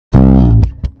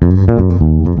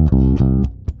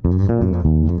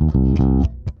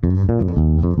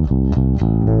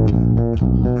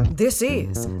This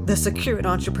is the Secured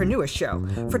Entrepreneur Show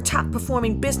for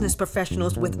top-performing business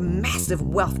professionals with massive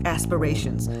wealth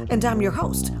aspirations. And I'm your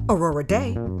host, Aurorah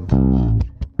Dey.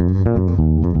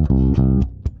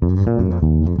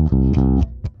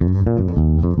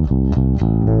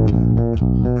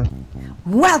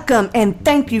 Welcome and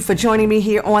thank you for joining me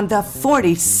here on the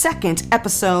 42nd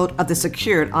episode of the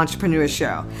Secured Entrepreneur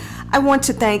Show. I want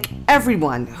to thank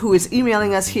everyone who is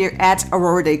emailing us here at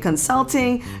Aurorah Dey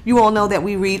Consulting. You all know that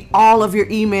we read all of your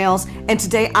emails, and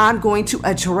today I'm going to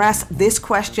address this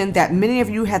question that many of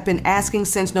you have been asking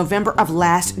since November of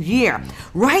last year.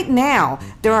 Right now,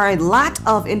 there are a lot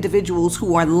of individuals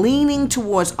who are leaning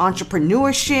towards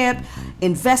entrepreneurship,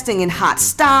 investing in hot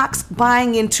stocks,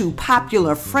 buying into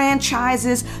popular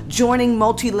franchises, joining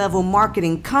multi-level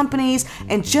marketing companies,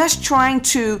 and just trying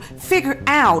to figure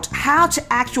out how to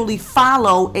actually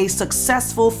follow a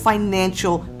successful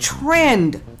financial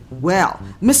trend. Well,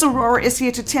 Miss Aurorah is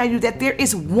here to tell you that there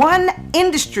is one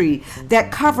industry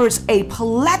that covers a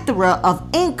plethora of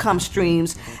income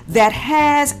streams that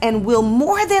has and will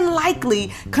more than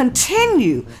likely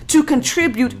continue to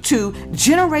contribute to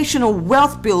generational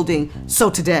wealth building.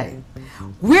 So today,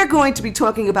 we're going to be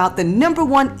talking about the number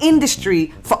one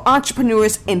industry for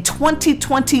entrepreneurs in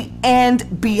 2020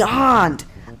 and beyond.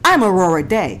 I'm Aurorah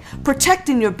Dey.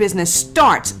 Protecting your business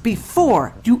starts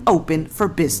before you open for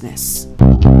business.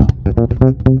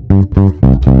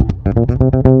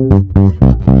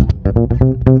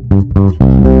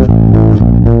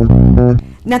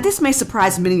 Now, this may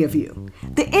surprise many of you.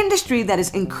 The industry that is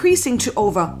increasing to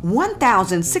over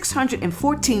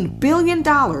 $1,614 billion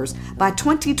by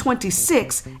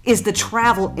 2026 is the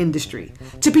travel industry.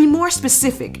 To be more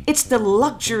specific, it's the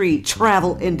luxury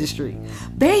travel industry.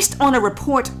 Based on a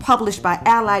report published by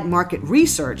Allied Market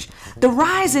Research, the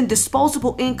rise in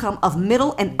disposable income of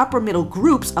middle and upper middle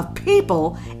groups of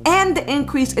people and the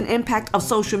increase in impact of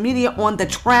social media on the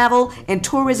travel and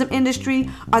tourism industry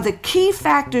are the key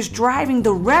factors driving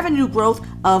the revenue growth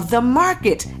of the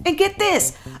market. And get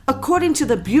this, according to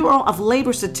the Bureau of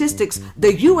Labor Statistics,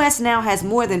 the U.S. now has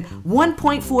more than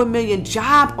 1.4 million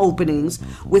job openings,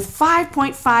 with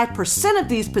 5.5% of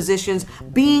these positions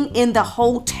being in the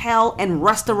hotel and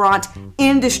restaurant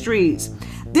industries.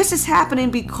 This is happening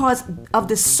because of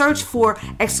the search for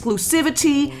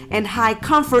exclusivity and high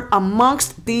comfort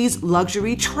amongst these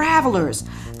luxury travelers.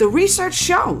 The research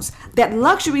shows that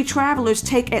luxury travelers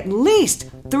take at least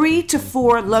 3 to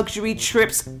 4 luxury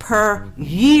trips per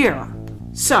year.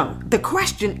 So the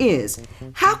question is,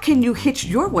 how can you hitch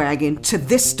your wagon to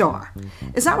this star?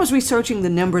 As I was researching the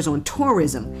numbers on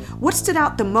tourism, what stood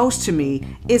out the most to me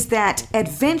is that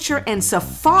adventure and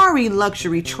safari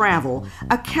luxury travel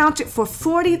accounted for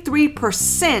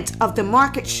 43% of the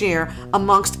market share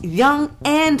amongst young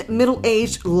and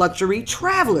middle-aged luxury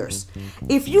travelers.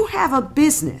 If you have a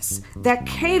business that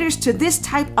caters to this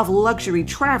type of luxury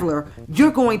traveler,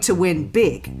 you're going to win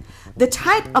big. The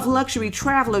type of luxury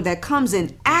traveler that comes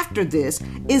in after this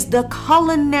is the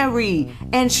culinary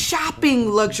and shopping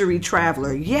luxury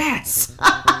traveler. Yes,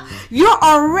 you're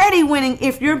already winning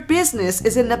if your business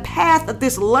is in the path of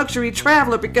this luxury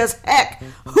traveler, because heck,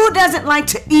 who doesn't like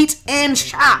to eat and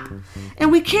shop? And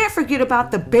we can't forget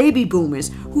about the baby boomers,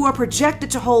 who are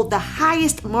projected to hold the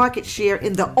highest market share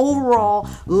in the overall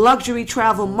luxury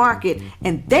travel market,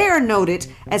 and they are noted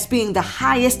as being the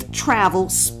highest travel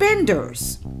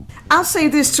spenders. I'll say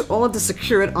this to all of the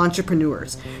secured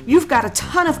entrepreneurs. You've got a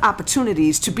ton of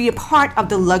opportunities to be a part of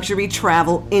the luxury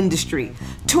travel industry.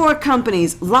 Tour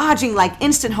companies, lodging like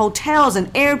instant hotels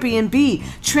and Airbnb,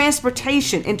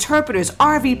 transportation, interpreters,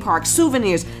 RV parks,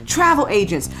 souvenirs, travel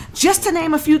agents, just to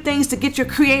name a few things to get your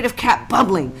creative cap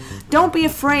bubbling. Don't be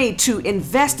afraid to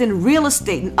invest in real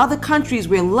estate in other countries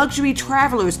where luxury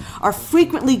travelers are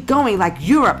frequently going, like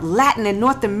Europe, Latin, and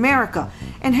North America.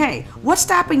 And hey, what's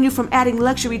stopping you from adding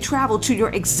luxury travel to your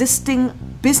existing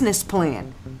business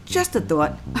plan? Just a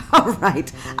thought. All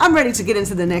right, I'm ready to get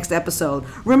into the next episode.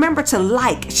 Remember to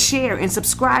like, share, and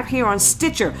subscribe here on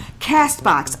Stitcher,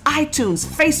 Castbox, iTunes,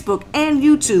 Facebook, and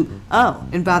YouTube. Oh,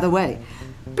 and by the way,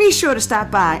 be sure to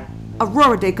stop by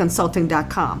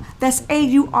AurorahDeyConsulting.com. That's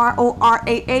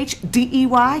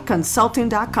AURORAHDEY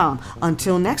Consulting.com.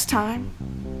 Until next time,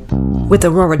 with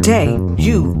Aurorah Dey,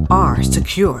 you are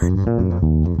secured.